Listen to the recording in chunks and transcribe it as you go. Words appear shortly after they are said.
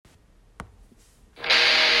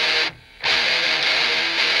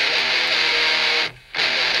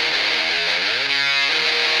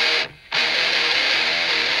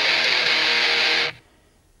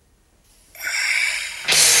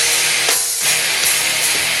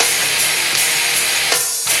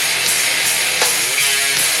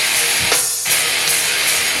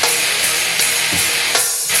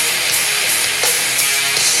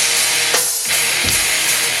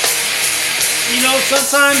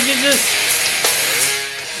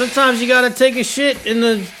Sometimes you gotta take a shit in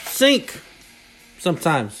the sink.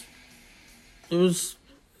 Sometimes. There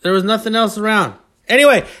was nothing else around.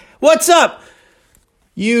 Anyway, what's up?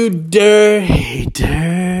 You dirty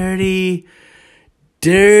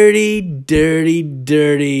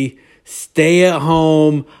stay at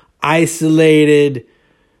home, isolated,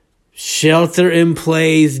 shelter in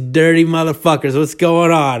place, dirty motherfuckers. What's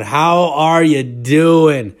going on? How are you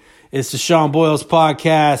doing? It's the Sean Boyles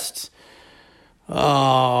podcast.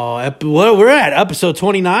 We're at episode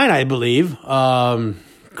 29, I believe.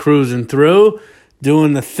 Cruising through,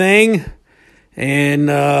 doing the thing, and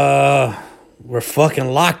we're fucking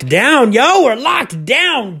locked down, yo. We're locked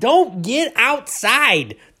down. Don't get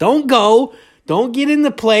outside. Don't go. Don't get in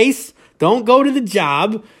the place. Don't go to the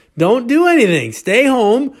job. Don't do anything. Stay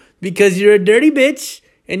home because you're a dirty bitch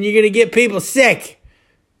and you're going to get people sick.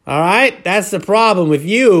 All right? That's the problem with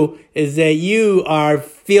you, is that you are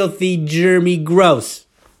filthy, germy, gross.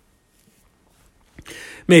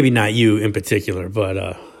 Maybe not you in particular,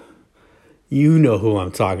 but you know who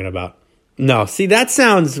I'm talking about. No, see, that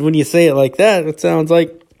sounds, when you say it like that, it sounds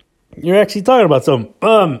like you're actually talking about something.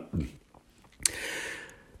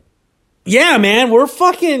 Yeah, man,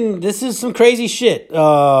 this is some crazy shit.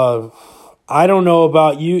 I don't know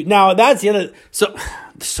about you. Now, that's the other,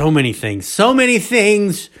 so many things.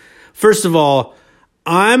 First of all,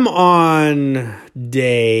 I'm on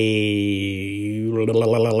day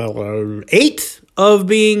 8 of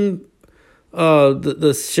being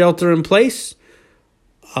the shelter in place.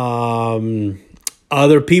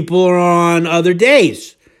 Other people are on other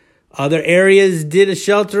days. Other areas did a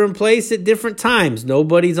shelter in place at different times.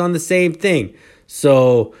 Nobody's on the same thing.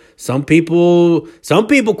 So some people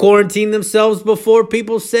quarantined themselves before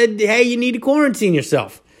people said, hey, you need to quarantine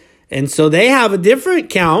yourself. And so they have a different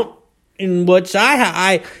count in which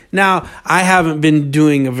I haven't been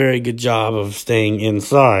doing a very good job of staying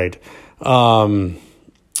inside. Because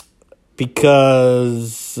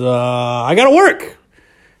I got to work.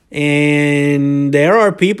 And there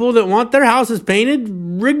are people that want their houses painted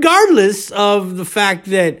regardless of the fact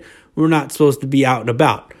that we're not supposed to be out and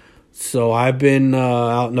about. So I've been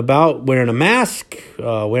out and about wearing a mask,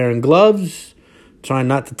 wearing gloves, trying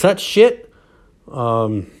not to touch shit.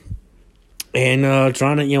 And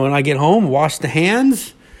trying to, when I get home, wash the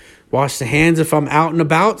hands if I'm out and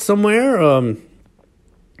about somewhere.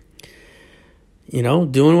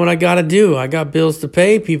 Doing what I got to do. I got bills to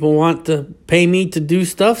pay. People want to pay me to do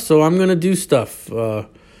stuff, so I'm going to do stuff. I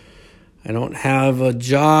don't have a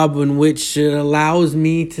job in which it allows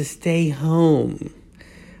me to stay home.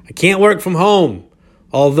 I can't work from home.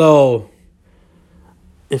 Although,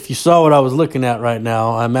 if you saw what I was looking at right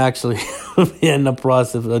now, I'm actually in the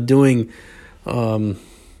process of doing a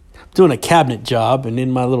cabinet job, and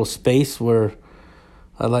in my little space where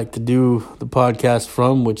I like to do the podcast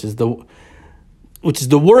from, which is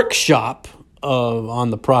the workshop on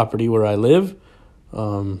the property where I live.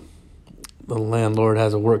 The landlord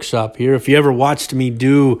has a workshop here. If you ever watched me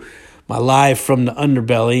do my live from the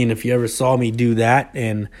underbelly, and if you ever saw me do that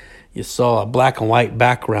and you saw a black and white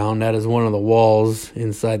background, that is one of the walls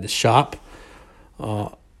inside the shop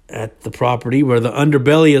at the property where the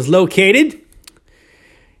underbelly is located.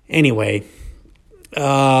 Anyway,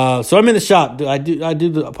 so I'm in the shop. I do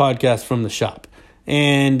the podcast from the shop.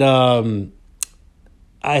 And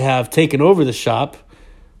I have taken over the shop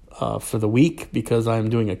for the week because I'm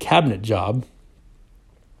doing a cabinet job,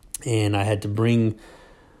 and I had to bring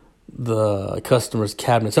the customer's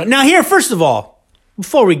cabinet. So now here, first of all,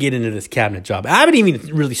 before we get into this cabinet job, I haven't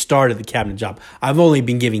even really started the cabinet job. I've only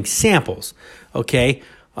been giving samples, okay?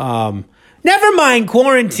 Never mind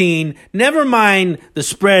quarantine. Never mind the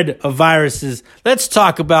spread of viruses. Let's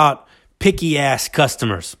talk about picky-ass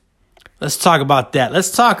customers. Let's talk about that.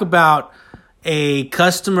 Let's talk about a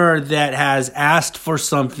customer that has asked for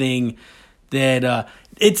something that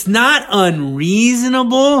it's not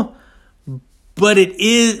unreasonable, but it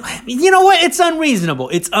is, you know what? It's unreasonable.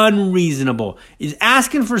 It's unreasonable. He's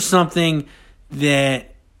asking for something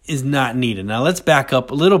that is not needed. Now, let's back up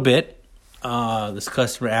a little bit. This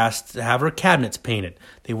customer asked to have her cabinets painted.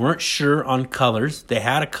 They weren't sure on colors. They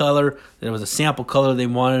had a color. There was a sample color they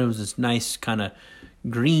wanted. It was this nice kind of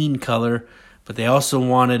green color. But they also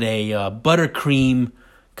wanted a buttercream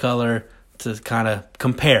color to kind of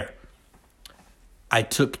compare. I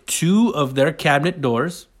took 2 of their cabinet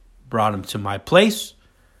doors, brought them to my place,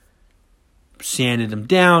 sanded them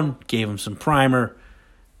down, gave them some primer,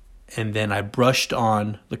 and then I brushed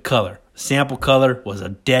on the color. The sample color was a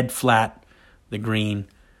dead flat, the green,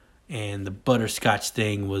 and the butterscotch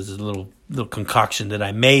thing was a little concoction that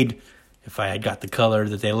I made if I had got the color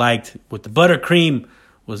that they liked with the buttercream,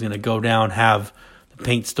 was going to go down, have the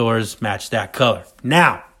paint stores match that color.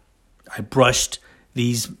 Now, I brushed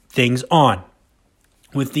these things on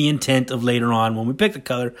with the intent of later on, when we pick the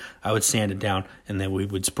color, I would sand it down, and then we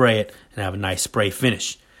would spray it and have a nice spray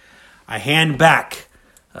finish. I hand back.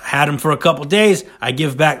 I had them for a couple days. I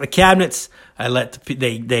give back the cabinets. I let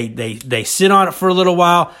they sit on it for a little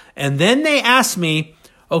while, and then they ask me,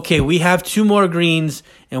 okay, we have 2 more greens,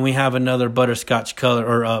 and we have another butterscotch color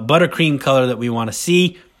or buttercream color that we want to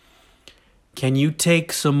see. Can you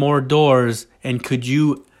take some more doors, and could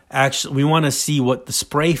you actually? We want to see what the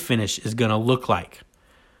spray finish is going to look like.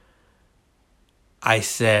 I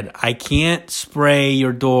said, I can't spray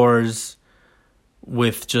your doors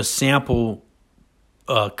with just sample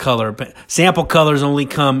color. Sample colors only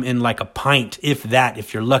come in like a pint, if that,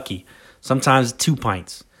 if you're lucky. Sometimes 2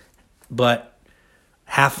 pints. But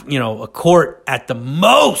a quart at the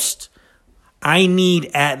most. I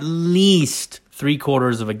need at least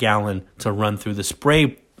 3/4 of a gallon to run through the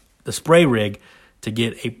spray rig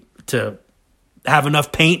to have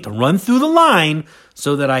enough paint to run through the line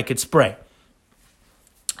so that I could spray.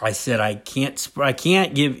 I said, I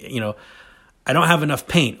can't give, I don't have enough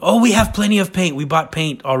paint. Oh, we have plenty of paint. We bought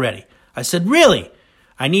paint already. I said, really?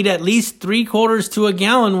 I need at least 3/4 to a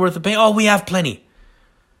gallon worth of paint. Oh, we have plenty.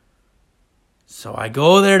 So I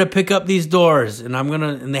go there to pick up these doors, and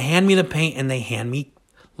and they hand me the paint, and they hand me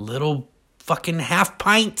little fucking half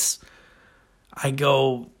pints. I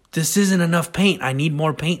go, this isn't enough paint. I need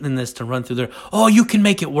more paint than this to run through there. Oh, you can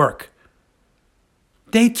make it work.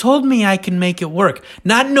 They told me I can make it work.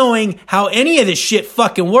 Not knowing how any of this shit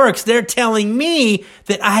fucking works, they're telling me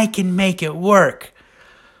that I can make it work.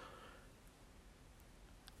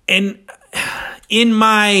 And in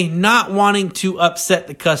my not wanting to upset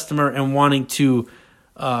the customer and wanting to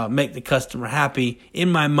make the customer happy,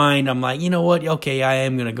 in my mind, I'm like, you know what? Okay, I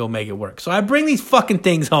am going to go make it work. So I bring these fucking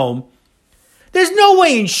things home. There's no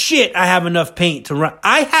way in shit I have enough paint to run.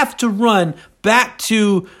 I have to run back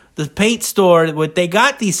to the paint store what they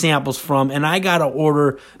got these samples from, and I got to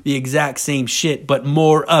order the exact same shit, but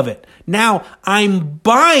more of it. Now, I'm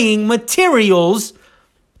buying materials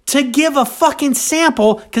to give a fucking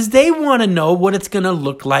sample because they want to know what it's going to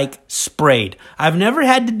look like sprayed. I've never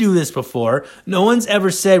had to do this before. No one's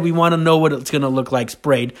ever said we want to know what it's going to look like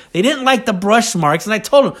sprayed. They didn't like the brush marks, and I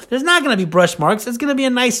told them there's not going to be brush marks. It's going to be a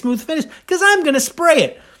nice smooth finish because I'm going to spray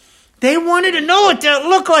it. They wanted to know what that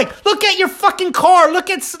looked like. Look at your fucking car. Look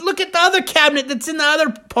at the other cabinet that's in the other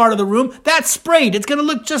part of the room. That's sprayed. It's going to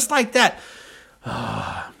look just like that.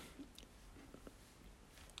 I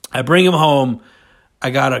bring them home. I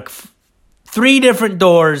got 3 different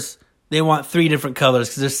doors. They want 3 different colors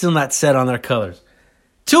because they're still not set on their colors.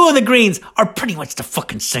 2 of the greens are pretty much the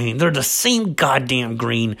fucking same. They're the same goddamn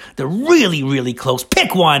green. They're really, really close.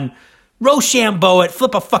 Pick one. Rochambeau it,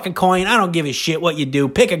 flip a fucking coin. I don't give a shit what you do.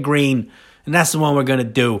 Pick a green, and that's the one we're going to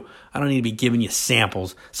do. I don't need to be giving you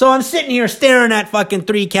samples. So I'm sitting here staring at fucking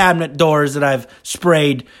 3 cabinet doors that I've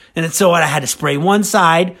sprayed, and so I had to spray one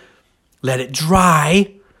side, let it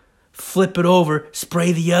dry, flip it over,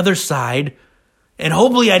 spray the other side, and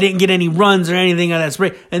hopefully I didn't get any runs or anything on that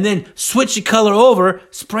spray, and then switch the color over,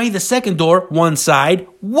 spray the second door, one side,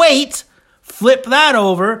 wait, flip that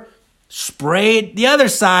over, spray the other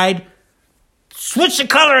side, switch the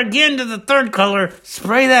color again to the third color,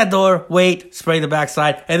 spray that door, wait, spray the back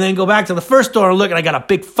side, and then go back to the first door and look, and I got a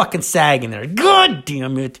big fucking sag in there. God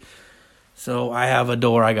damn it. So I have a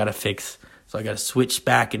door I got to fix. So I got to switch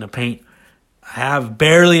back into paint. I have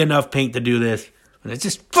barely enough paint to do this. And it's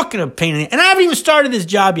just fucking a pain in the... And I haven't even started this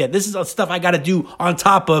job yet. This is stuff I got to do on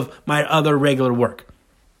top of my other regular work.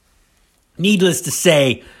 Needless to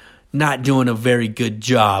say, not doing a very good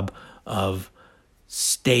job of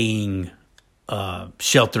staying...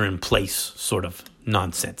 shelter in place sort of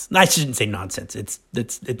nonsense. I shouldn't say nonsense.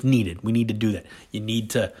 It's needed. We need to do that. You need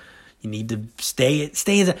to stay.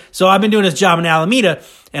 So I've been doing this job in Alameda,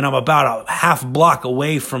 and I'm about a half block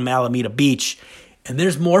away from Alameda Beach, and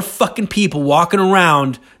there's more fucking people walking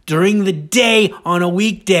around during the day on a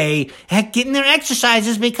weekday, getting their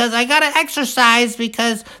exercises because I gotta exercise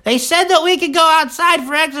because they said that we could go outside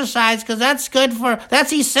for exercise because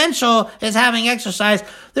that's essential is having exercise.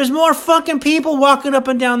 There's more fucking people walking up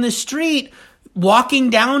and down the street, walking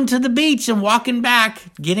down to the beach and walking back,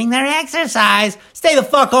 getting their exercise. Stay the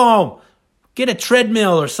fuck home. Get a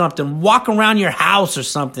treadmill or something. Walk around your house or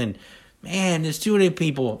something. Man, there's too many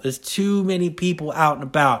people. There's too many people out and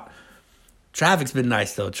about. Traffic's been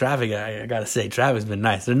nice, though. I got to say, traffic's been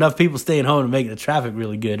nice. There's enough people staying home to make the traffic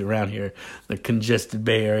really good around here, the congested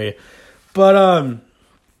Bay Area. But,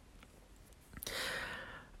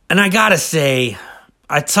 And I gotta say,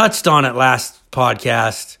 I touched on it last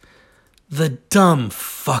podcast, the dumb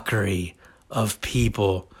fuckery of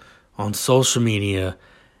people on social media.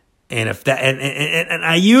 And if that and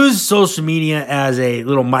I use social media as a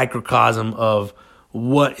little microcosm of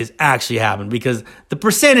what is actually happening, because the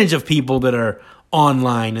percentage of people that are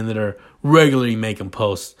online and that are regularly making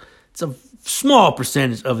posts, it's a small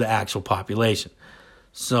percentage of the actual population.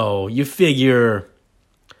 So you figure,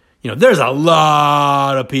 there's a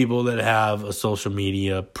lot of people that have a social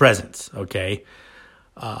media presence, okay?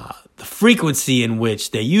 The frequency in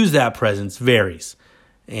which they use that presence varies.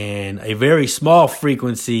 And a very small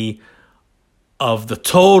frequency of the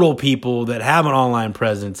total people that have an online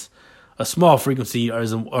presence, a small frequency are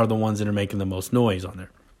the ones that are making the most noise on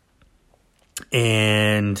there.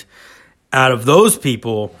 And out of those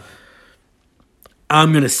people,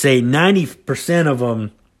 I'm going to say 90% of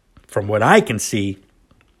them, from what I can see,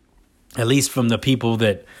 at least from the people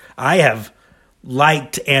that I have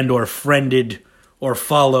liked and or friended or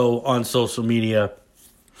follow on social media,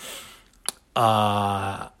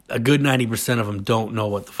 a good 90% of them don't know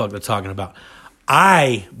what the fuck they're talking about.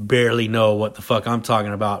 I barely know what the fuck I'm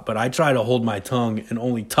talking about, but I try to hold my tongue and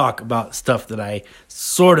only talk about stuff that I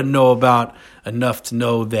sort of know about enough to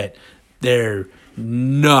know that they're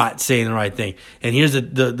not saying the right thing. And here's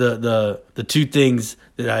the two things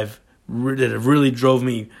that have really drove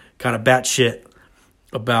me kind of batshit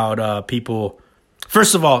about people.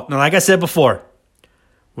 First of all, now, like I said before,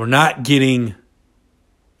 we're not getting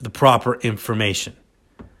the proper information.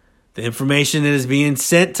 The information that is being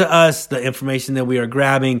sent to us, the information that we are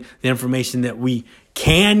grabbing, the information that we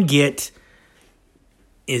can get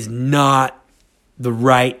is not the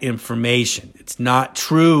right information. It's not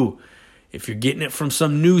true. If you're getting it from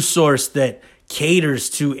some news source that caters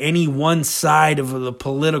to any one side of the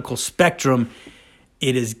political spectrum,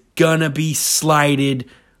 it is gonna be slighted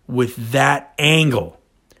with that angle.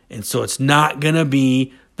 And so it's not gonna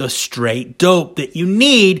be the straight dope that you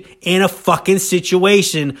need in a fucking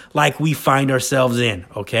situation like we find ourselves in,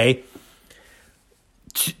 okay?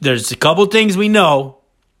 There's a couple things we know.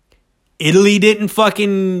 Italy didn't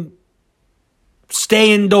fucking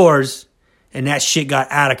stay indoors, and that shit got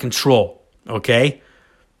out of control, okay?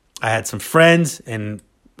 I had some friends, and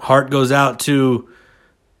heart goes out to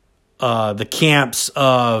the camps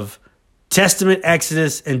of Testament,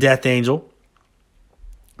 Exodus, and Death Angel.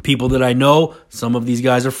 People that I know, some of these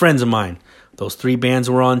guys are friends of mine. Those three bands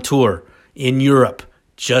were on tour in Europe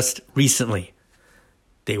just recently.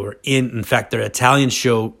 They were in fact, their Italian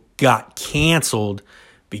show got canceled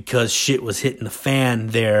because shit was hitting the fan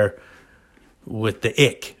there with the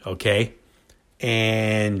ick, okay?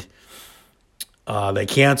 And they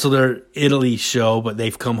canceled their Italy show, but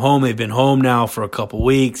they've come home. They've been home now for a couple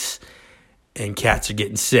weeks, and cats are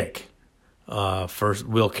getting sick. First,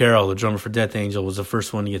 Will Carroll, the drummer for Death Angel, was the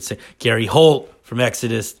first one to get sick. Gary Holt from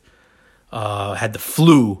Exodus had the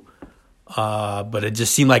flu, but it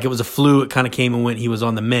just seemed like it was a flu. It kind of came and went. He was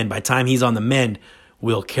on the mend. By the time he's on the mend,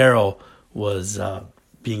 Will Carroll was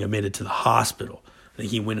being admitted to the hospital. I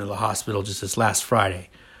think he went to the hospital just this last Friday.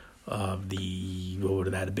 What would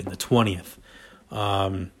that have been? The 20th.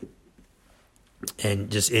 And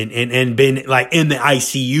just and been like in the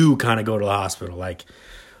ICU, kind of go to the hospital, like.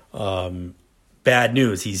 Bad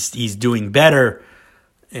news. He's doing better,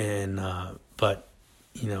 and but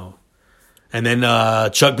and then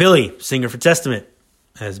Chuck Billy, singer for Testament,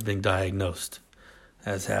 has been diagnosed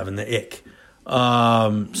as having the ick.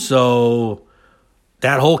 So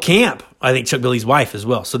that whole camp, I think Chuck Billy's wife as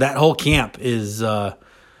well. So that whole camp is,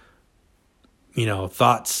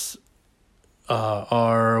 thoughts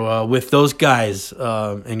are with those guys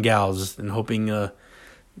and gals, and hoping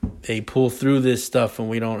they pull through this stuff and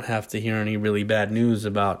we don't have to hear any really bad news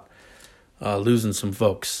about losing some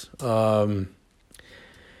folks. So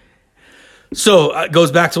it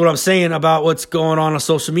goes back to what I'm saying about what's going on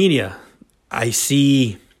social media. I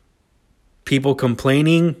see people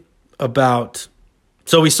complaining about...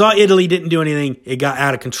 So we saw Italy didn't do anything. It got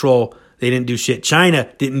out of control. They didn't do shit. China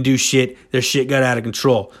didn't do shit. Their shit got out of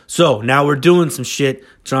control. So now we're doing some shit,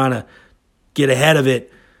 trying to get ahead of it.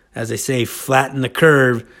 As they say, flatten the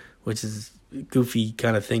curve, which is a goofy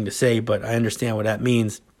kind of thing to say, but I understand what that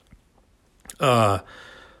means. Stop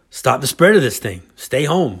the spread of this thing. Stay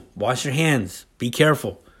home. Wash your hands. Be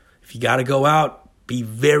careful. If you got to go out, be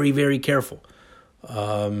very, very careful.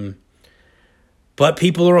 But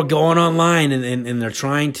people are going online and they're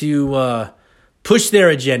trying to push their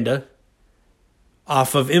agenda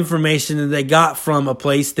off of information that they got from a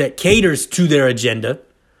place that caters to their agenda.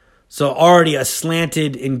 So already a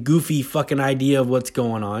slanted and goofy fucking idea of what's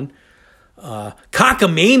going on.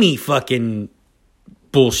 Cockamamie fucking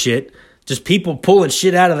bullshit. Just people pulling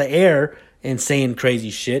shit out of the air and saying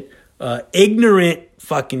crazy shit. Ignorant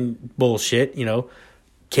fucking bullshit,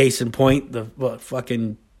 Case in point, the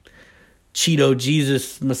fucking Cheeto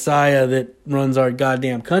Jesus Messiah that runs our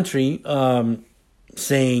goddamn country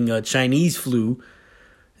saying Chinese flu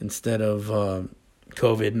instead of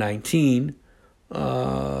COVID-19.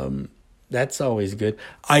 That's always good.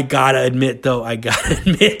 I gotta admit,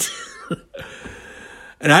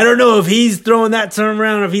 and I don't know if he's throwing that term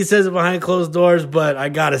around, if he says it behind closed doors, but I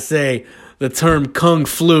gotta say, the term Kung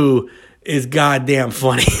Flu is goddamn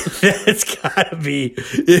funny. It's gotta be.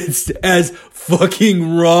 It's as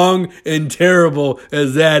fucking wrong and terrible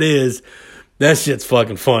as that is. That shit's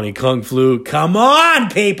fucking funny. Kung Flu. Come on,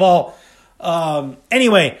 people.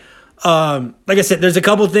 Anyway, like I said, there's a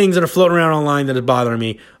couple things that are floating around online that are bothering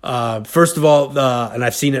me. First of all, and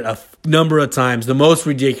I've seen it a number of times, the most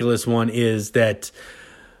ridiculous one is that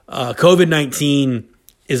COVID-19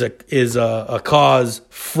 is a cause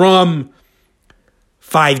from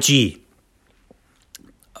 5G.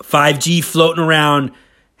 5G floating around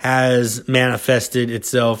has manifested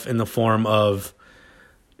itself in the form of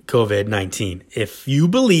COVID-19. If you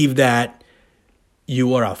believe that,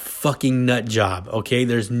 you are a fucking nut job, okay?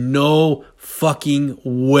 There's no fucking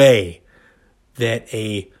way that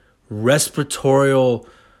a respiratory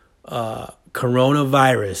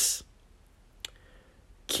coronavirus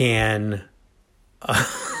can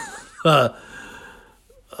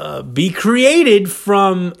be created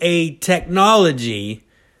from a technology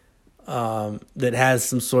that has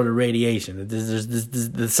some sort of radiation.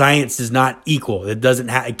 The science is not equal. It doesn't.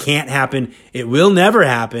 It can't happen. It will never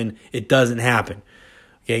happen. It doesn't happen.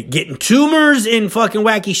 Okay, getting tumors and fucking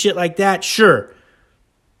wacky shit like that, sure.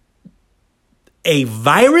 A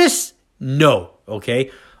virus, no.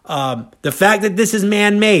 Okay, the fact that this is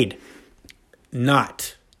man-made,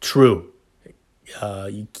 not true.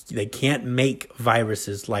 They can't make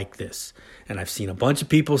viruses like this. And I've seen a bunch of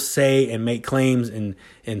people say and make claims and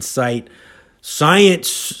cite science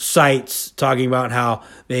sites talking about how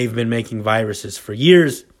they've been making viruses for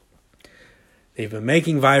years. They've been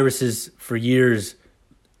making viruses for years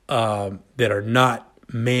that are not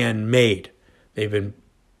man-made. They've been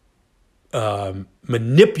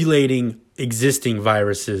manipulating existing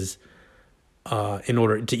viruses in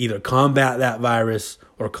order to either combat that virus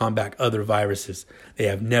or combat other viruses. They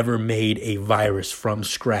have never made a virus from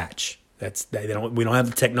scratch. We don't have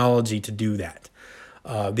the technology to do that.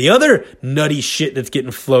 The other nutty shit that's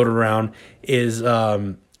getting floated around is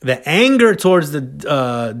the anger towards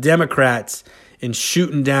the Democrats in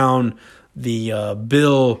shooting down the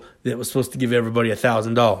bill that was supposed to give everybody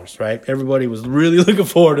 $1,000, right? Everybody was really looking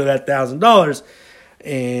forward to that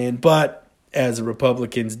 $1,000, but as the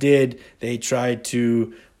Republicans did, they tried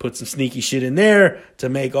to put some sneaky shit in there to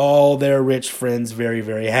make all their rich friends very,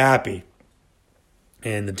 very happy.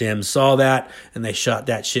 And the Dems saw that, and they shot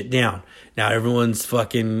that shit down. Now everyone's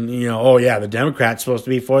fucking, oh yeah, the Democrats supposed to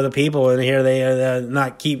be for the people, and here they are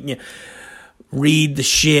not keeping you. Read the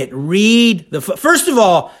shit. First of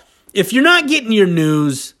all, if you're not getting your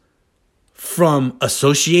news from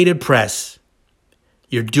Associated Press,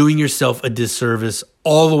 you're doing yourself a disservice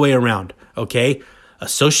all the way around, okay?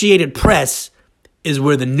 Associated Press is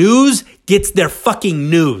where the news gets their fucking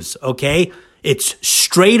news, okay? It's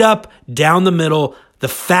straight up, down the middle, the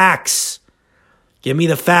facts. Give me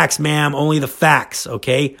the facts, ma'am, only the facts,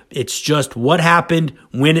 okay? It's just what happened,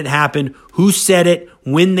 when it happened, who said it,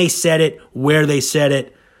 when they said it, where they said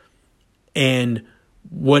it, and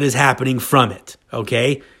what is happening from it,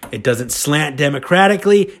 okay? It doesn't slant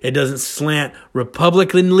democratically. It doesn't slant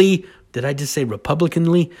republicanly. Did I just say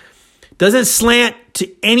republicanly? It doesn't slant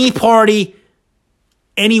to any party,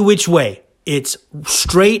 any which way. It's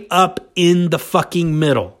straight up in the fucking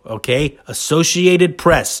middle, okay? Associated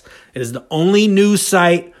Press. It is the only news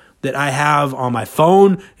site that I have on my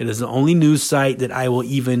phone. It is the only news site that I will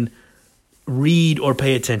even read or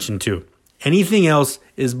pay attention to. Anything else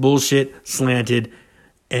is bullshit, slanted,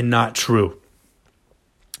 and not true.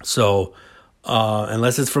 So,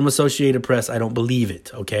 unless it's from Associated Press, I don't believe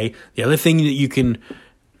it, okay? The other thing that you can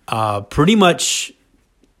pretty much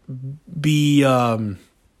be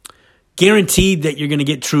guaranteed that you're going to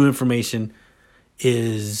get true information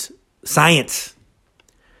is science.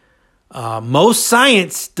 Most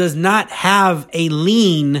science does not have a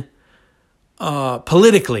lean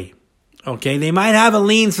politically, okay? They might have a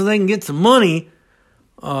lean so they can get some money,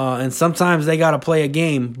 and sometimes they got to play a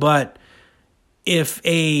game. But if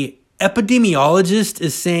a epidemiologist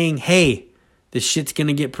is saying, hey, this shit's going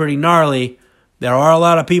to get pretty gnarly, there are a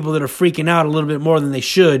lot of people that are freaking out a little bit more than they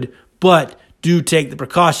should, but do take the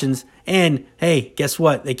precautions. And hey, guess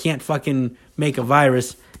what? They can't fucking make a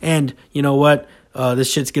virus, and you know what? This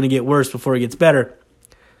shit's going to get worse before it gets better.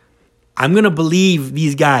 I'm going to believe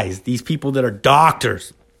these guys, these people that are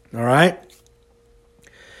doctors, all right?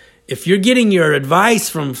 If you're getting your advice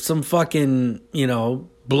from some fucking,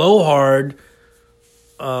 blowhard,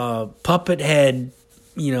 puppet head,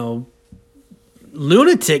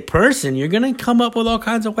 lunatic person, you're going to come up with all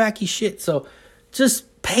kinds of wacky shit. So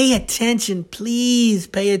just pay attention. Please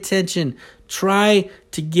pay attention. Try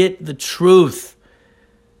to get the truth.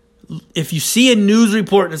 If you see a news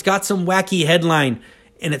report and it's got some wacky headline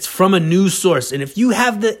and it's from a news source, and if you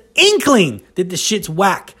have the inkling that the shit's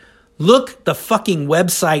whack, look the fucking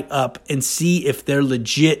website up and see if they're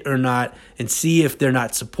legit or not, and see if they're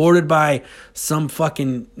not supported by some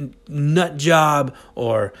fucking nut job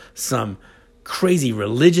or some crazy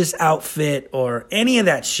religious outfit or any of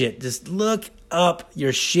that shit. Just look up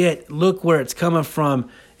your shit, look where it's coming from,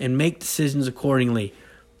 and make decisions accordingly.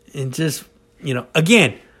 And just,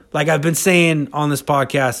 again, like I've been saying on this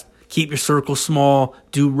podcast, keep your circle small.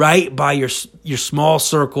 Do right by your small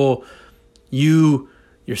circle. You,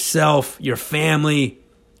 yourself, your family,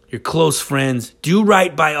 your close friends. Do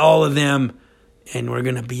right by all of them, and we're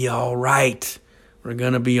going to be all right. We're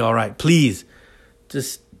going to be all right. Please,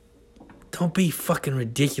 just don't be fucking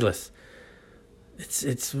ridiculous.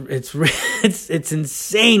 It's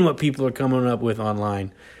insane what people are coming up with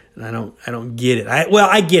online, and I don't get it.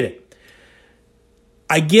 I get it.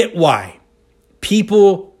 I get why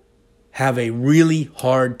people have a really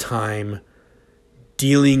hard time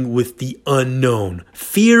dealing with the unknown.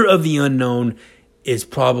 Fear of the unknown is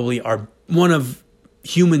probably one of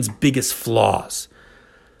humans' biggest flaws.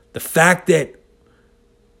 The fact that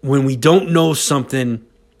when we don't know something,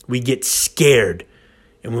 we get scared.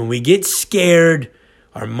 And when we get scared,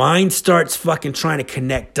 our mind starts fucking trying to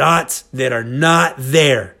connect dots that are not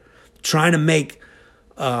there. Trying to make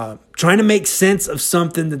sense of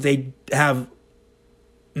something that they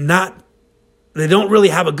don't really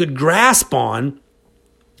have a good grasp on.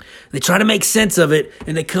 They try to make sense of it,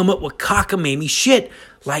 and they come up with cockamamie shit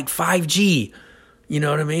like 5G. You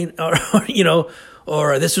know what I mean?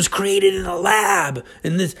 Or this was created in a lab,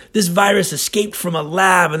 and this virus escaped from a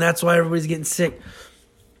lab, and that's why everybody's getting sick.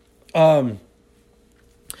 China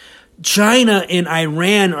and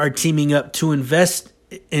Iran are teaming up to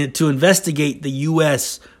investigate the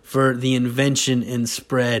U.S. for the invention and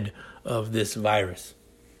spread of this virus.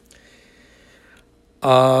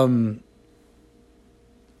 Iran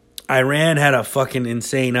had a fucking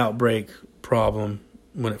insane outbreak problem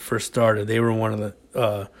when it first started. They were one of the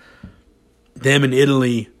them and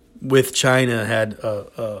Italy with China had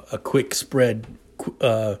a quick spread,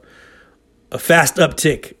 a fast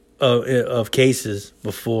uptick of cases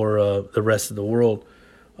before the rest of the world.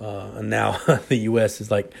 And now the U.S. is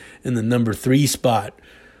like in the number 3 spot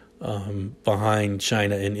behind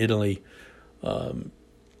China and Italy.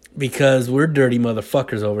 Because we're dirty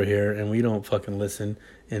motherfuckers over here and we don't fucking listen.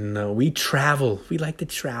 And we travel. We like to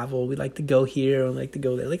travel. We like to go here. We like to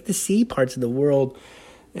go there. We like to see parts of the world.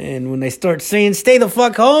 And when they start saying, stay the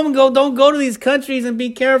fuck home and don't go to these countries and be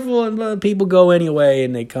careful. And people go anyway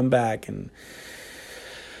and they come back. And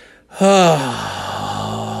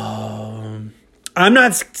I'm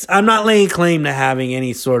not laying claim to having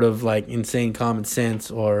any sort of like insane common sense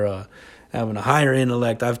or having a higher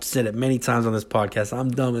intellect. I've said it many times on this podcast.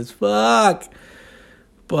 I'm dumb as fuck.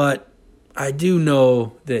 But I do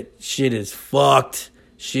know that shit is fucked.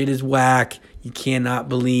 Shit is whack. You cannot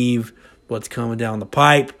believe what's coming down the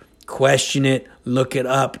pipe. Question it. Look it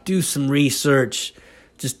up. Do some research.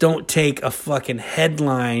 Just don't take a fucking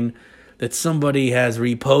headline that somebody has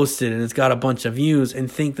reposted and it's got a bunch of views and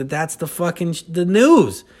think that that's the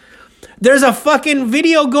news. There's a fucking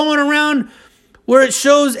video going around where it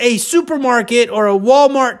shows a supermarket or a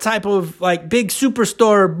Walmart type of like big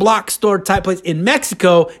superstore, block store type place in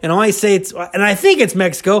Mexico. And I think it's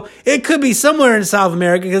Mexico. It could be somewhere in South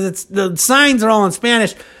America because the signs are all in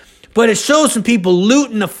Spanish. But it shows some people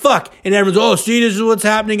looting the fuck. And everyone's, see, this is what's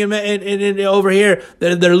happening in over here.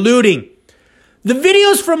 They're looting. The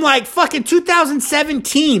video's from like fucking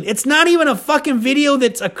 2017. It's not even a fucking video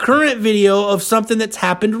that's a current video of something that's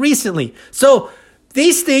happened recently. So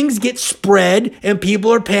these things get spread and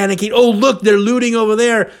people are panicking. Oh, look, they're looting over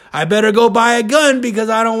there. I better go buy a gun because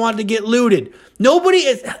I don't want to get looted.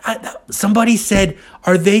 Somebody said,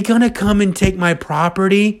 are they going to come and take my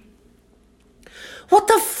property? What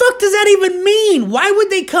the fuck does that even mean? Why would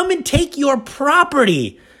they come and take your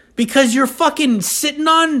property? Because you're fucking sitting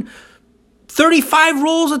on 35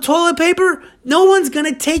 rolls of toilet paper? No one's going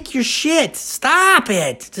to take your shit. Stop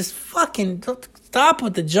it. Just fucking stop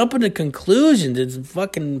with the jumping to conclusions. It's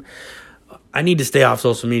fucking I need to stay off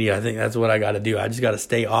social media. I think that's what I got to do. I just got to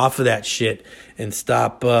stay off of that shit and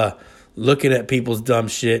stop looking at people's dumb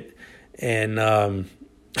shit and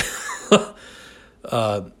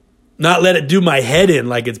not let it do my head in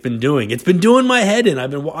like it's been doing. It's been doing my head in.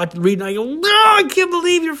 I've been reading. I go, no, I can't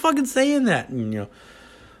believe you're fucking saying that. And,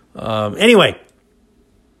 anyway,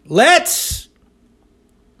 let's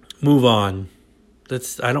move on.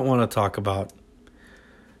 I don't want to talk about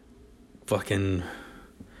fucking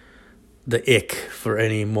the ick for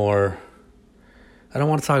any more. I don't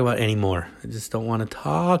want to talk about it anymore. I just don't want to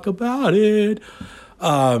talk about it.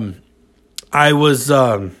 I was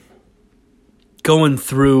going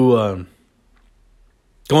through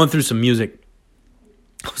some music.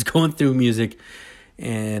 I was going through music,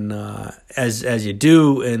 and as you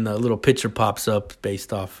do, and a little picture pops up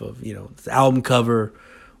based off of the album cover,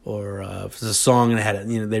 or if it's a song and it had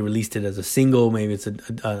they released it as a single. Maybe it's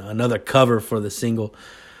another cover for the single.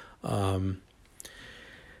 And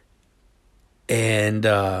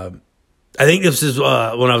I think this is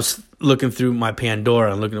when I was looking through my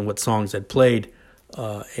Pandora and looking at what songs I'd played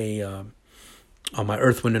on my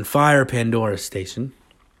Earth, Wind, and Fire Pandora station.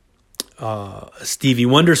 A Stevie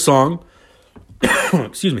Wonder song.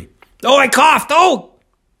 Excuse me. Oh, I coughed. Oh,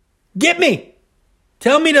 get me.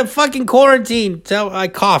 Tell me to fucking quarantine. I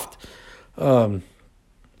coughed.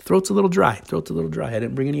 Throat's a little dry. I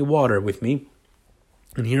didn't bring any water with me.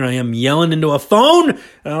 And here I am yelling into a phone.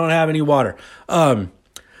 I don't have any water. The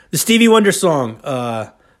Stevie Wonder song,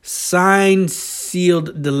 Signed,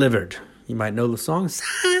 Sealed, Delivered. You might know the song.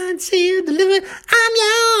 Signed, Sealed, Delivered, I'm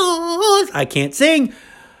yours. I can't sing.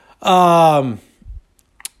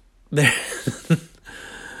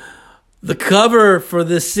 The cover for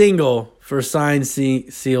this single, for Signed,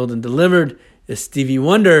 Sealed, and Delivered, is Stevie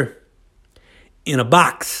Wonder in a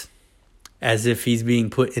box, as if he's being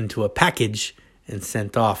put into a package and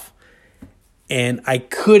sent off. And I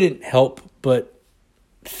couldn't help but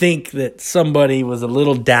think that somebody was a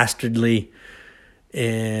little dastardly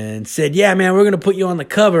and said, yeah, man, we're going to put you on the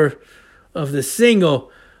cover of this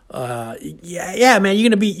single. Yeah, man, you're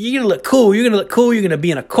going to look cool. You're going to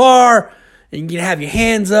be in a car, and you're going to have your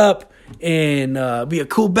hands up, and be a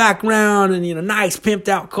cool background, and, nice pimped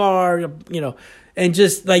out car, and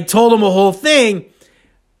just like told him a whole thing,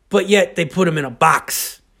 but yet they put him in a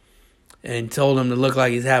box and told him to look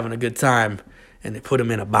like he's having a good time, and they put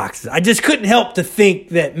him in a box. I just couldn't help to think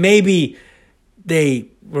that maybe they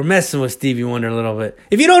were messing with Stevie Wonder a little bit.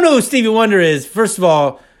 If you don't know who Stevie Wonder is, first of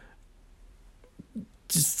all,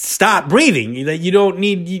 just stop breathing.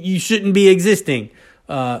 You shouldn't be existing.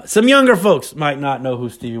 Some younger folks might not know who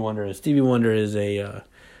Stevie Wonder is. Stevie Wonder is a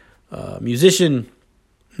musician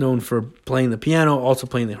known for playing the piano, also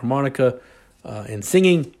playing the harmonica, and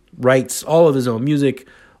singing. Writes all of his own music.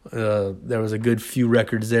 There was a good few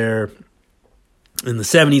records there in the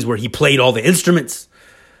 70s where he played all the instruments,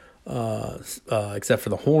 except for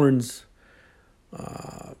the horns.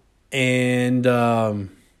 And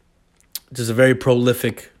just a very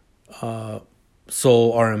prolific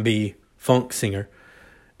soul, R&B, funk singer.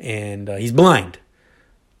 And he's blind.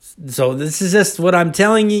 So this is just what I'm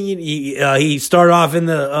telling you. He started off in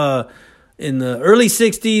the early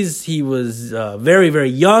 60s. He was very, very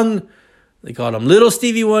young. They called him Little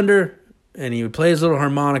Stevie Wonder. And he would play his little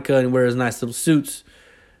harmonica and wear his nice little suits.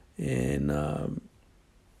 And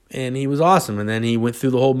he was awesome. And then he went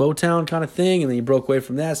through the whole Motown kind of thing. And then he broke away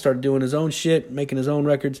from that, started doing his own shit, making his own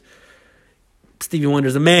records. Stevie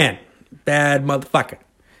Wonder's a man. Bad motherfucker.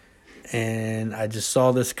 And I just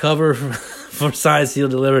saw this cover for Signed,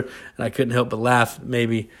 Sealed, Delivered, and I couldn't help but laugh.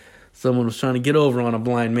 Maybe someone was trying to get over on a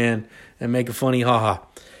blind man and make a funny haha.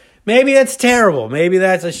 Maybe that's terrible. Maybe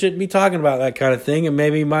I shouldn't be talking about that kind of thing. And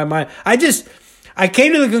maybe my mind. I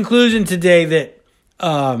came to the conclusion today that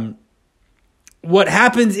what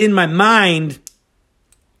happens in my mind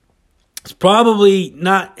is probably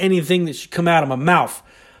not anything that should come out of my mouth.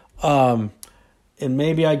 And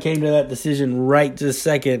maybe I came to that decision right this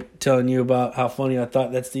second, telling you about how funny I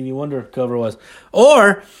thought that Stevie Wonder cover was.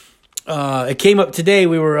 Or it came up today.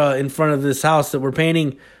 We were in front of this house that we're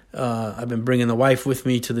painting. I've been bringing the wife with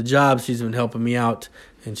me to the job. She's been helping me out,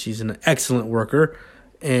 and she's an excellent worker.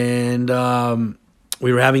 And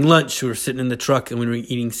we were having lunch. We were sitting in the truck, and we were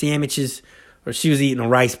eating sandwiches. Or she was eating a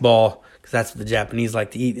rice ball, because that's what the Japanese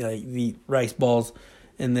like to eat. They eat rice balls.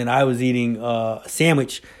 And then I was eating a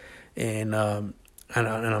sandwich, and I'm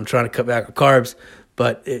trying to cut back on carbs,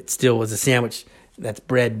 but it still was a sandwich. That's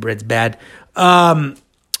bread. Bread's bad.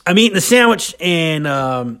 I'm eating the sandwich, and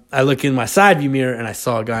I look in my side view mirror, and I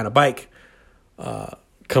saw a guy on a bike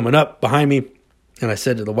coming up behind me. And I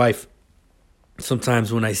said to the wife,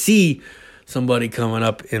 sometimes when I see somebody coming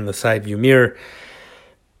up in the side view mirror,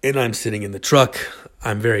 and I'm sitting in the truck.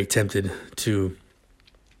 I'm very tempted to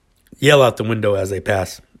yell out the window as they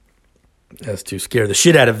pass, as to scare the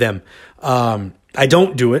shit out of them. I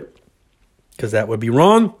don't do it, because that would be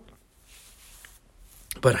wrong.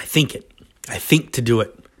 But I think it. I think to do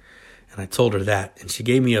it. And I told her that. And she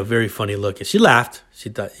gave me a very funny look. And she laughed. She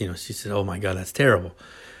thought, she said, "Oh my God, that's terrible."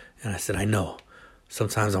 And I said, "I know.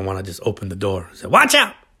 Sometimes I want to just open the door." I said, "Watch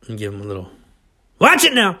out!" And give him a little, "Watch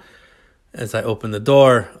it now." As I open the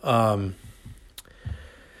door. I'm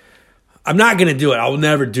not going to do it. I will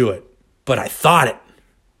never do it. But I thought it.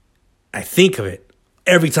 I think of it.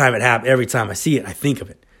 Every time it happens, every time I see it, I think of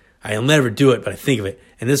it. I'll never do it, but I think of it.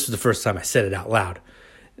 And this was the first time I said it out loud.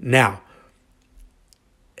 Now,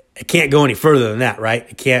 it can't go any further than that, right?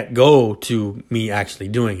 It can't go to me actually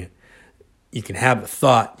doing it. You can have the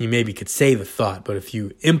thought. You maybe could say the thought, but if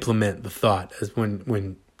you implement the thought, that's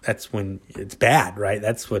when it's bad, right?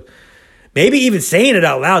 That's what. Maybe even saying it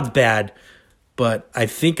out loud is bad, but I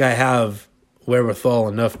think I have wherewithal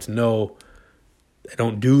enough to know I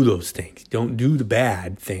don't do those things. Don't do the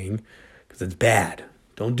bad thing because it's bad.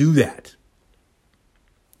 Don't do that.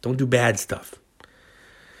 Don't do bad stuff.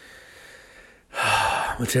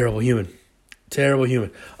 I'm a terrible human. Terrible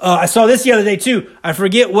human. I saw this the other day too. I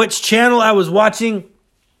forget which channel I was watching,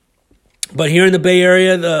 but here in the Bay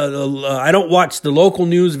Area, I don't watch the local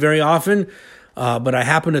news very often, but I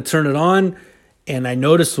happened to turn it on, and I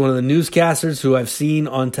noticed one of the newscasters who I've seen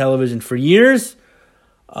on television for years.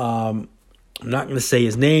 I'm not going to say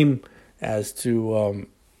his name as to,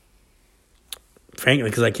 frankly,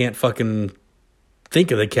 because I can't fucking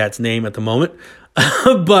think of the cat's name at the moment,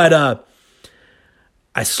 but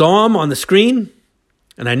I saw him on the screen,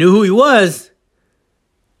 and I knew who he was,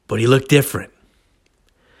 but he looked different.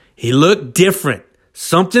 He looked different.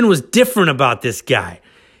 Something was different about this guy.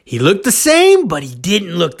 He looked the same, but he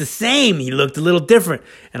didn't look the same. He looked a little different.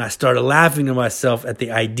 And I started laughing to myself at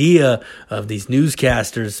the idea of these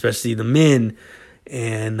newscasters, especially the men,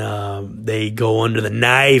 and they go under the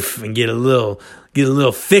knife and get a little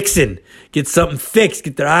fixing, get something fixed,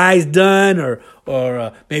 get their eyes done, or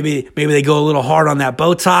maybe they go a little hard on that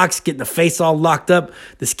Botox, getting the face all locked up.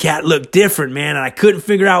 This cat looked different, man, and I couldn't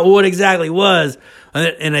figure out what exactly it was.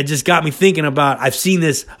 And it just got me thinking about, I've seen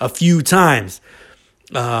this a few times.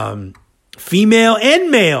 Female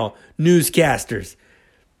and male newscasters.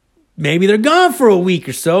 Maybe they're gone for a week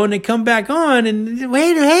or so and they come back on and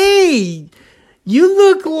wait, hey, you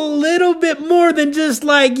look a little bit more than just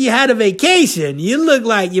like you had a vacation. You look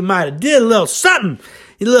like you might have did a little something.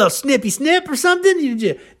 A little snippy snip or something?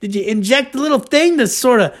 Did you inject a little thing to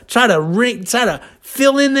sort of try to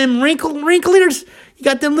fill in them wrinklers? You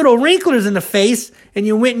got them little wrinklers in the face, and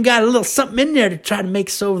you went and got a little something in there to try to make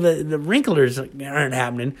so the wrinklers aren't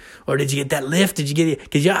happening. Or did you get that lift? Did you get it?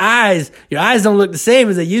 Because your eyes don't look the same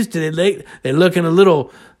as they used to. They're looking a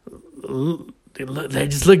little. They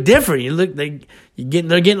just look different. They're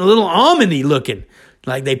getting a little almondy looking.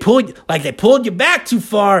 Like they pulled you back too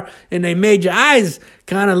far, and they made your eyes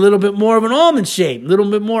kind of a little bit more of an almond shape, a little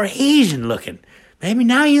bit more Asian looking. Maybe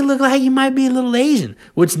now you look like you might be a little Asian,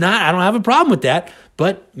 which I don't have a problem with that.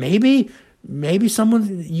 But maybe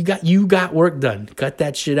someone you got work done. Cut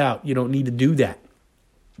that shit out. You don't need to do that.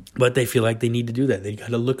 But they feel like they need to do that. They got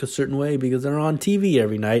to look a certain way because they're on TV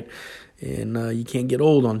every night, and you can't get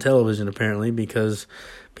old on television apparently because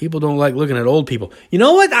people don't like looking at old people. You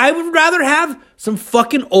know what? I would rather have some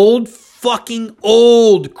fucking old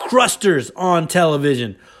crusters on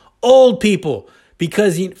television. Old people.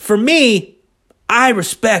 Because for me, I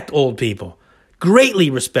respect old people. Greatly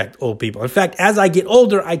respect old people. In fact, as I get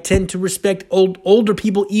older, I tend to respect older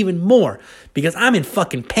people even more because I'm in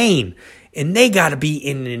fucking pain. And they got to be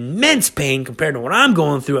in immense pain compared to what I'm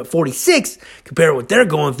going through at 46 compared to what they're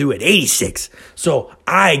going through at 86. So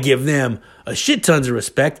I give them a shit tons of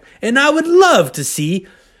respect. And I would love to see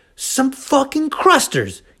some fucking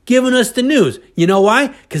crusters giving us the news. You know why?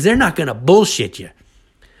 Because they're not going to bullshit you.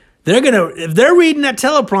 If they're reading that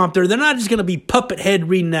teleprompter, they're not just going to be puppet head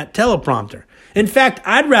reading that teleprompter. In fact,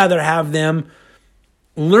 I'd rather have them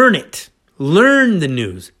learn the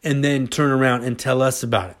news, and then turn around and tell us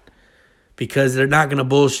about it. Because they're not going to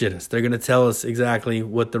bullshit us. They're going to tell us exactly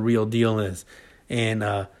what the real deal is. And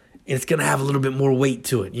it's going to have a little bit more weight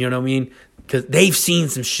to it. You know what I mean? Because they've seen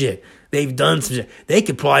some shit. They've done some shit. They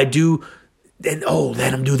could probably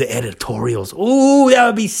let them do the editorials. Ooh, that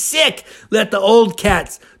would be sick. Let the old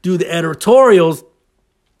cats do the editorials.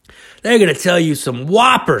 They're going to tell you some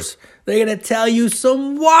whoppers. They're going to tell you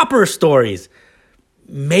some whopper stories.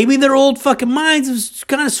 Maybe their old fucking minds have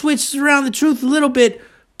kind of switched around the truth a little bit,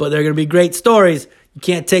 but they're going to be great stories. you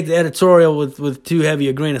can't take the editorial with too heavy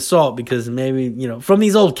a grain of salt, because maybe, from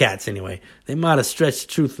these old cats anyway, they might have stretched the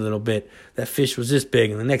truth a little bit. That fish was this big,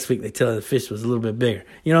 and the next week they tell you the fish was a little bit bigger.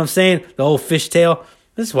 You know what I'm saying? The whole fish tale.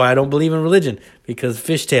 This is why I don't believe in religion, because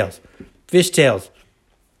fish tales. Fish tales.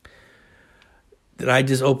 Did I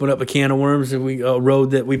just open up a can of worms, and a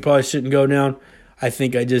road that we probably shouldn't go down? I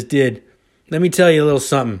think I just did. Let me tell you a little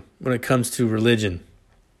something when it comes to religion.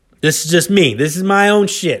 This is just me. This is my own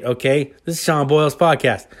shit, okay? This is Sean Boyle's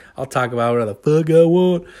podcast. I'll talk about whatever the fuck I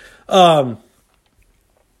want.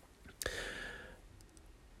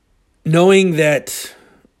 Knowing that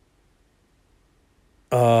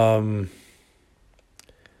the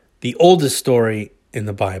oldest story in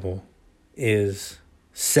the Bible is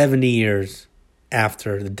 70 years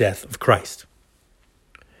after the death of Christ.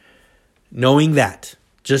 Knowing that,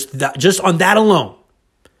 just on that alone,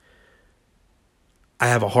 I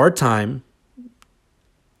have a hard time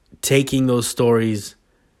taking those stories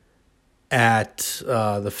at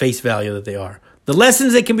the face value that they are. The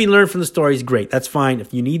lessons that can be learned from the stories, great. That's fine.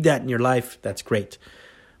 If you need that in your life, that's great.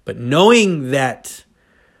 But knowing that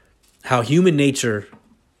how human nature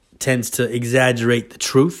tends to exaggerate the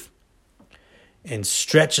truth and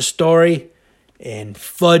stretch a story and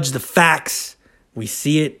fudge the facts, we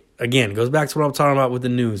see it. Again, it goes back to what I'm talking about with the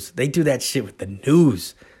news. They do that shit with the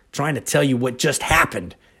news, trying to tell you what just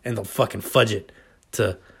happened, and they'll fucking fudge it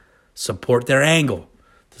to support their angle,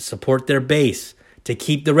 to support their base, to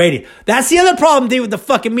keep the rating. That's the other problem, dude, with the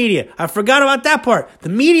fucking media. I forgot about that part. The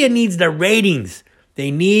media needs their ratings.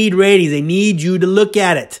 They need ratings. They need you to look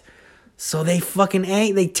at it. So they fucking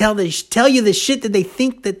they tell you the shit that they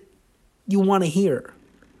think that you want to hear,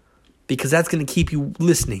 because that's going to keep you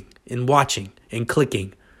listening and watching and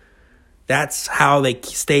clicking. That's how they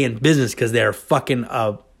stay in business, because they're fucking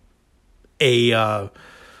a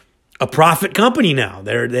profit company now.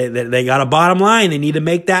 They got a bottom line. They need to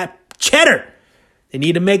make that cheddar. They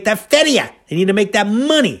need to make that feria. They need to make that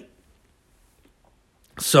money.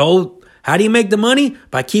 So how do you make the money?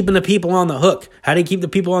 By keeping the people on the hook. How do you keep the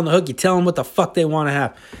people on the hook? You tell them what the fuck they want to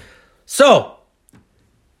have. So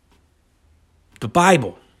the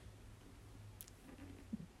Bible.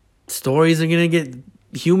 Stories are going to get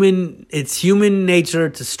human. It's human nature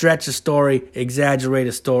to stretch a story, exaggerate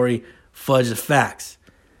a story, fudge the facts.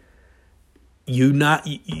 You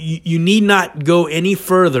need not go any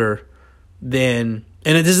further than,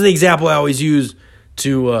 and this is the example I always use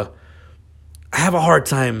to, I have a hard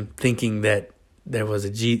time thinking that there was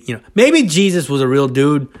maybe Jesus was a real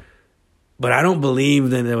dude, but I don't believe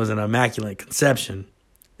that there was an immaculate conception.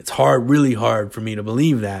 It's really hard for me to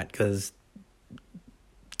believe that, because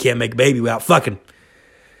can't make a baby without fucking.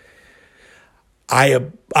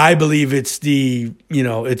 I believe it's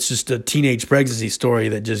it's just a teenage pregnancy story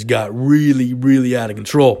that just got really, really out of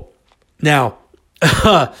control. Now,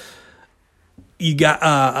 you got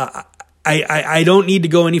I don't need to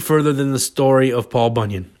go any further than the story of Paul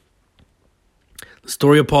Bunyan. The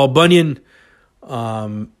story of Paul Bunyan,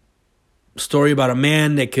 story about a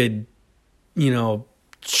man that could,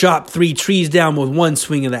 chop 3 trees down with one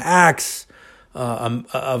swing of the axe.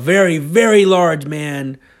 A very, very large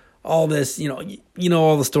man. All this,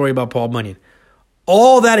 all the story about Paul Bunyan.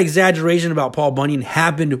 All that exaggeration about Paul Bunyan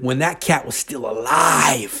happened when that cat was still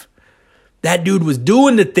alive. That dude was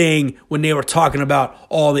doing the thing when they were talking about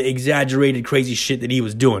all the exaggerated, crazy shit that he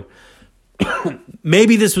was doing.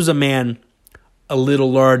 Maybe this was a man a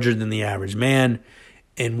little larger than the average man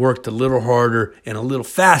and worked a little harder and a little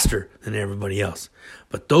faster than everybody else.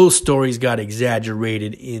 But those stories got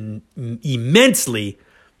exaggerated immensely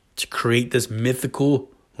to create this mythical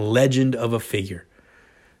legend of a figure.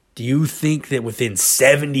 Do you think that within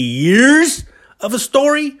 70 years of a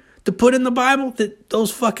story to put in the Bible, that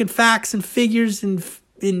those fucking facts and figures and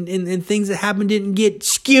things that happened didn't get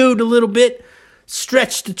skewed a little bit,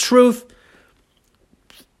 stretched the truth,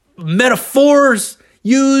 metaphors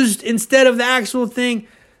used instead of the actual thing?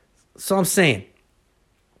 So I'm saying,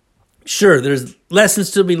 sure, there's lessons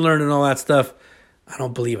to be learned and all that stuff. I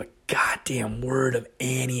don't believe a goddamn word of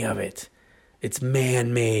any of it. It's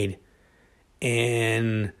man-made.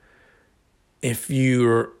 And if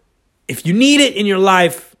you need it in your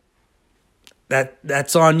life,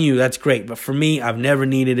 that's on you. That's great. But for me, I've never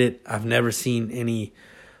needed it. I've never seen any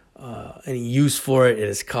use for it. It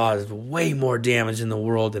has caused way more damage in the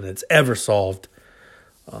world than it's ever solved.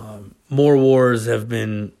 More wars have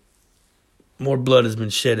been, more blood has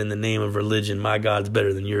been shed in the name of religion. My God's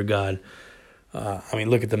better than your God.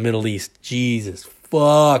 Look at the Middle East. Jesus,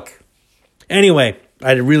 fuck. Anyway,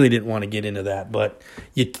 I really didn't want to get into that, but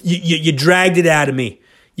you dragged it out of me.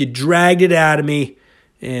 You dragged it out of me,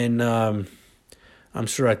 and I'm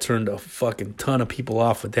sure I turned a fucking ton of people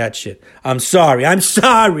off with that shit. I'm sorry. Let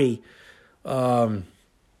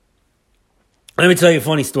me tell you a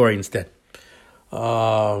funny story instead.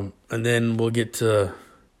 And then I'll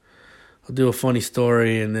do a funny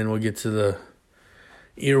story, and then we'll get to the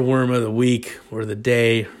earworm of the week or the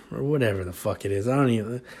day or whatever the fuck it is. I don't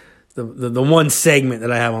even, the one segment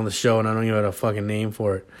that I have on the show, and I don't even have a fucking name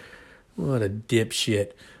for it. What a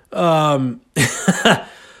dipshit.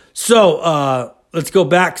 So, let's go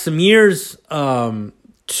back some years, to,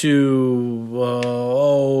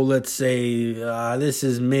 let's say, this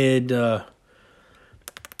is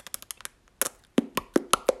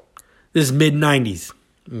mid-90s,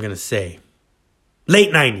 I'm going to say.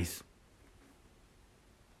 Late 90s.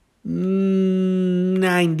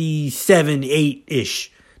 97,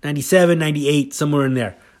 8-ish. 97, 98, somewhere in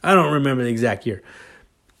there. I don't remember the exact year.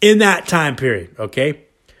 In that time period, okay?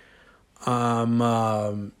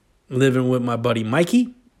 I'm living with my buddy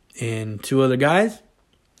Mikey and two other guys.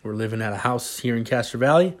 We're living at a house here in Castro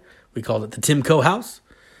Valley. We called it the Timco house.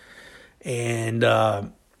 And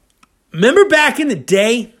remember back in the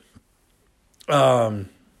day, your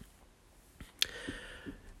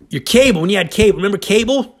cable, when you had cable, remember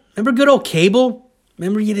cable? Remember good old cable?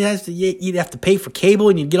 Remember you'd have to pay for cable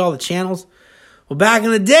and you'd get all the channels? Well, back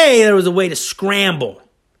in the day, there was a way to scramble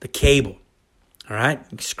the cable. All right?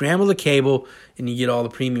 You scramble the cable and you get all the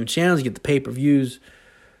premium channels, you get the pay-per-views.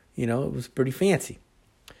 You know, it was pretty fancy.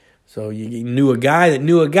 So you knew a guy that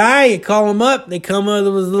knew a guy, you call him up, they come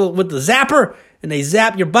with the zapper, and they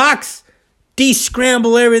zap your box,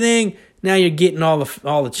 de-scramble everything. Now you're getting all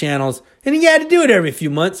the channels. And you had to do it every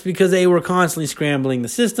few months because they were constantly scrambling the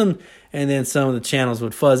system, and then some of the channels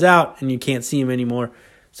would fuzz out and you can't see them anymore.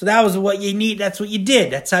 So that was what you need. That's what you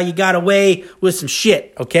did. That's how you got away with some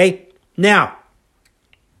shit, okay? Now,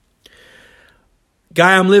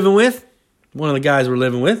 guy I'm living with, one of the guys we're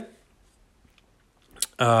living with,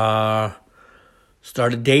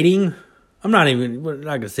 started dating. I'm not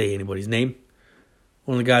going to say anybody's name.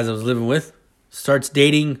 One of the guys I was living with starts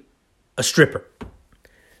dating a stripper.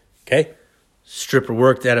 Okay? Stripper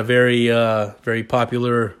worked at a very very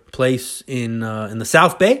popular place in the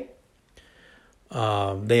South Bay.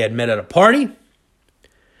 They had met at a party,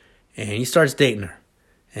 and he starts dating her.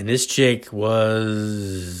 And this chick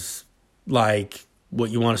was like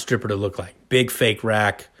what you want a stripper to look like. Big fake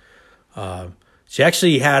rack. She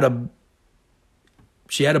actually had a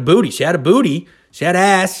booty. She had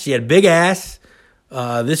ass. She had a big ass.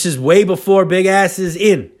 This is way before big asses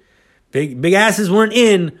in. Big asses weren't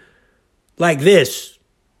in like this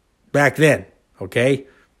back then, okay?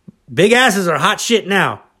 Big asses are hot shit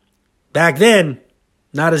now. Back then,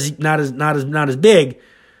 not as big,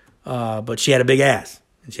 but she had a big ass.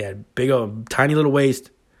 And she had big old tiny little waist,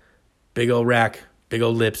 big old rack, big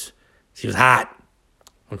old lips. She was hot.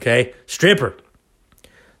 Okay? Stripper.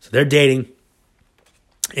 So they're dating.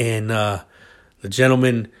 And the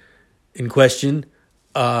gentleman in question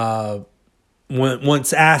once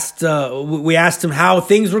asked, we asked him how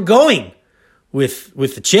things were going with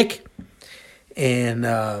the chick. And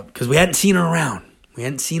because we hadn't seen her around.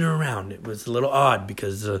 It was a little odd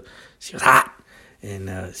because she was hot.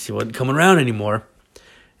 And she wasn't coming around anymore.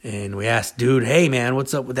 And we asked, dude, hey, man,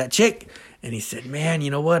 what's up with that chick? And he said, man, you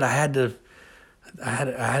know what? I had to,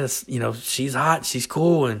 you know, she's hot, she's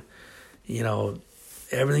cool, and, you know,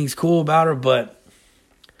 everything's cool about her, but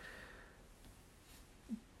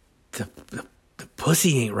the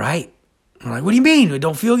pussy ain't right. I'm like, what do you mean? It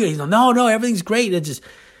don't feel good? He's like, no, everything's great. It's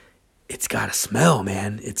got a smell,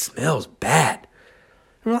 man. It smells bad.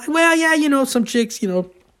 And we're like, well, yeah, you know, some chicks, you know,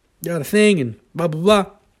 got a thing and blah, blah, blah.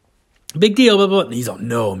 Big deal, blah, blah. And he's like,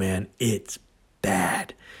 no, man, it's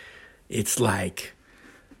bad. It's like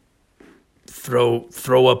throw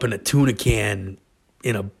up in a tuna can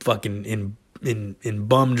in a fucking in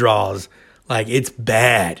bum draws. Like, it's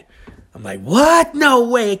bad. I'm like, what? No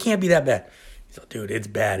way, it can't be that bad. He's like, dude, it's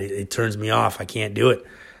bad. It turns me off. I can't do it.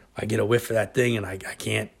 I get a whiff of that thing and I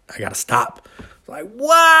can't. I gotta stop. Like,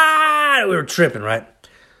 what? We were tripping, right?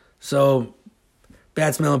 So,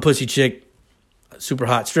 bad smelling pussy chick, super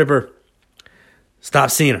hot stripper.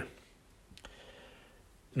 Stop seeing her.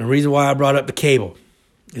 And the reason why I brought up the cable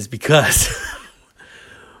is because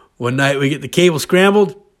one night we get the cable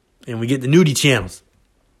scrambled and we get the nudie channels.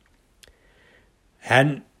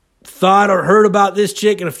 Hadn't thought or heard about this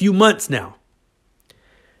chick in a few months now.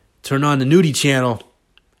 Turn on the nudie channel.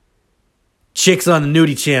 Chick's on the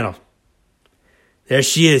nudie channel. There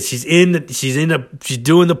she is. She's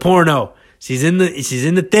doing the porno. She's in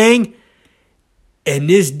the thing. And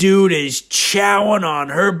this dude is chowing on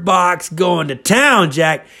her box, going to town,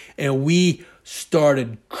 Jack. And we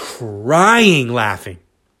started crying laughing.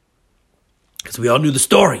 Because we all knew the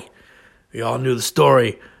story. We all knew the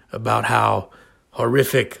story about how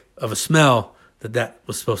horrific of a smell that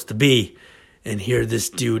was supposed to be. And here this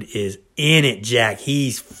dude is in it, Jack.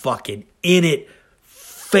 He's fucking in it,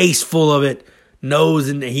 face full of it, nose,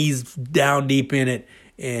 and he's down deep in it.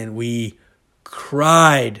 And we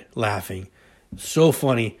cried laughing. So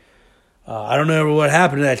funny. I don't know what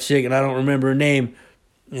happened to that chick, and I don't remember her name.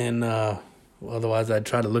 And otherwise, I'd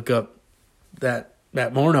try to look up that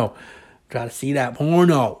porno. Try to see that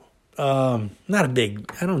porno. I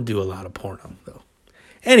don't do a lot of porno, though.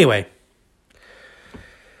 Anyway.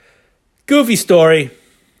 Goofy story.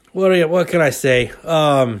 What can I say?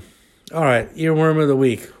 All right, earworm of the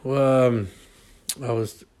week. I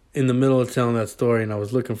was in the middle of telling that story, and I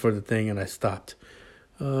was looking for the thing, and I stopped.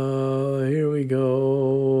 Here we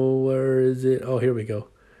go. Where is it? Oh, here we go.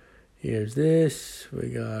 Here's this. We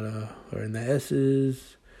got, we're in the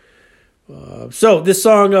S's. So this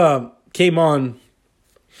song came on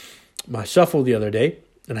my shuffle the other day,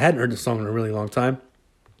 and I hadn't heard the song in a really long time.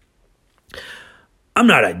 I'm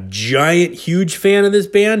not a giant, huge fan of this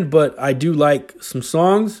band, but I do like some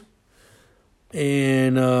songs.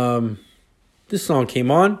 And this song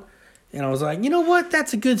came on, and I was like, you know what?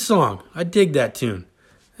 That's a good song. I dig that tune.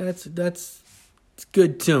 That's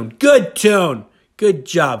good tune. Good tune. Good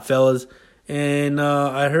job, fellas. And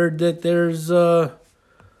I heard that there's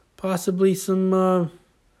possibly some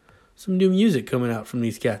new music coming out from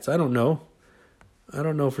these cats. I don't know. I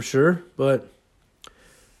don't know for sure, but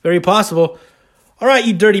very possible. All right,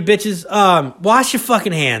 you dirty bitches. Wash your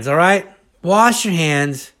fucking hands, all right? Wash your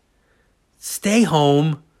hands. Stay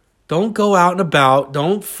home. Don't go out and about.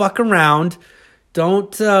 Don't fuck around.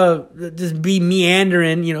 Don't just be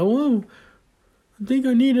meandering, I think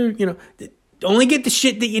I need only get the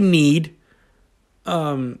shit that you need.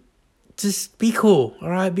 Just be cool, all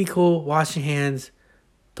right? Be cool. Wash your hands.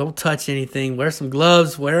 Don't touch anything. Wear some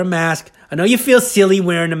gloves. Wear a mask. I know you feel silly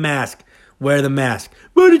wearing a mask. Wear the mask.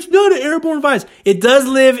 But it's not an airborne virus. It does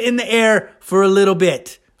live in the air for a little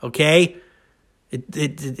bit, okay?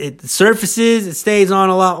 It surfaces, it stays on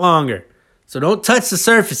a lot longer. So don't touch the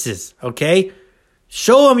surfaces, okay?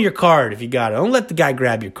 Show him your card if you got it. Don't let the guy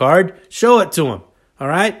grab your card. Show it to him, all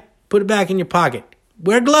right? Put it back in your pocket.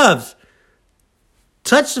 Wear gloves.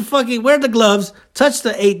 Wear the gloves. Touch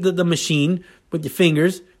the machine with your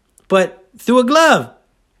fingers, but through a glove,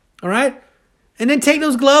 all right? And then take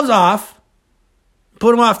those gloves off.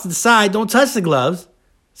 Put them off to the side. Don't touch the gloves.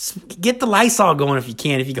 Get the Lysol going if you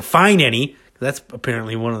can find any. That's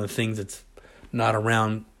apparently one of the things that's not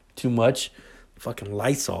around too much. Fucking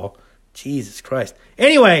Lysol. Jesus Christ.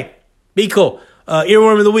 Anyway, be cool.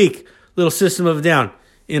 Earworm of the week. Little System of a Down.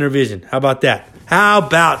 Intervision. How about that?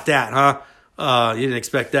 Huh? You didn't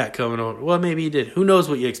expect that coming over. Well, maybe you did. Who knows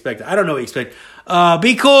what you expected? I don't know what you expect.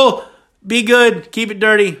 Be cool. Be good. Keep it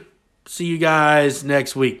dirty. See you guys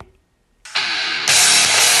next week.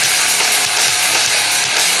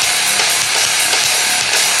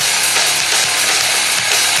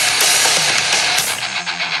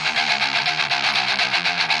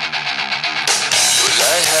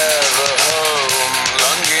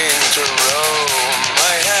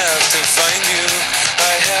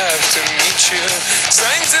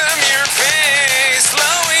 Signs on your face,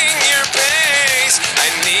 slowing your pace. I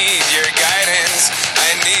need your guidance. I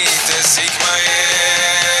need to seek my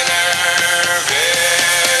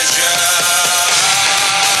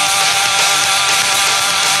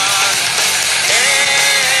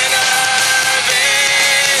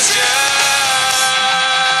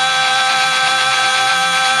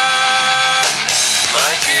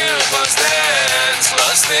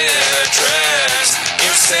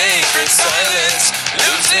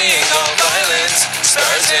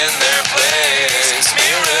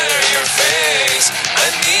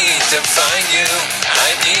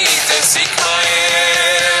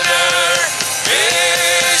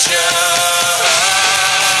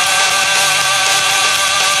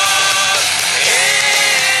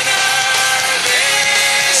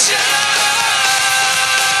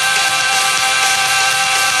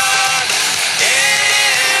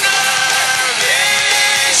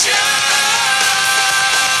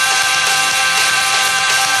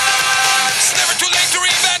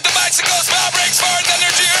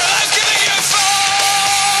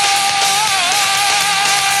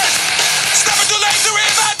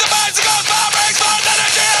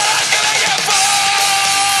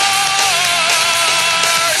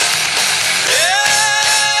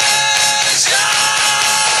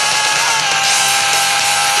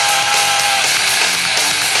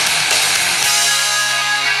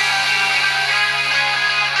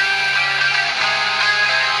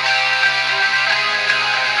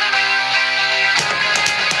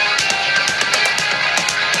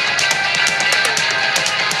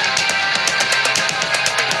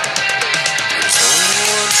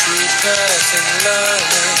path in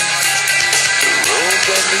life. The road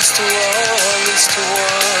that leads to all leads to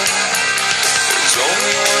one. There's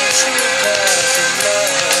only one true path in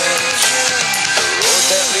life. The road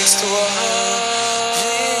that leads to all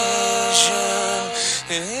vision,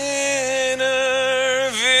 inner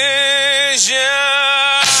vision.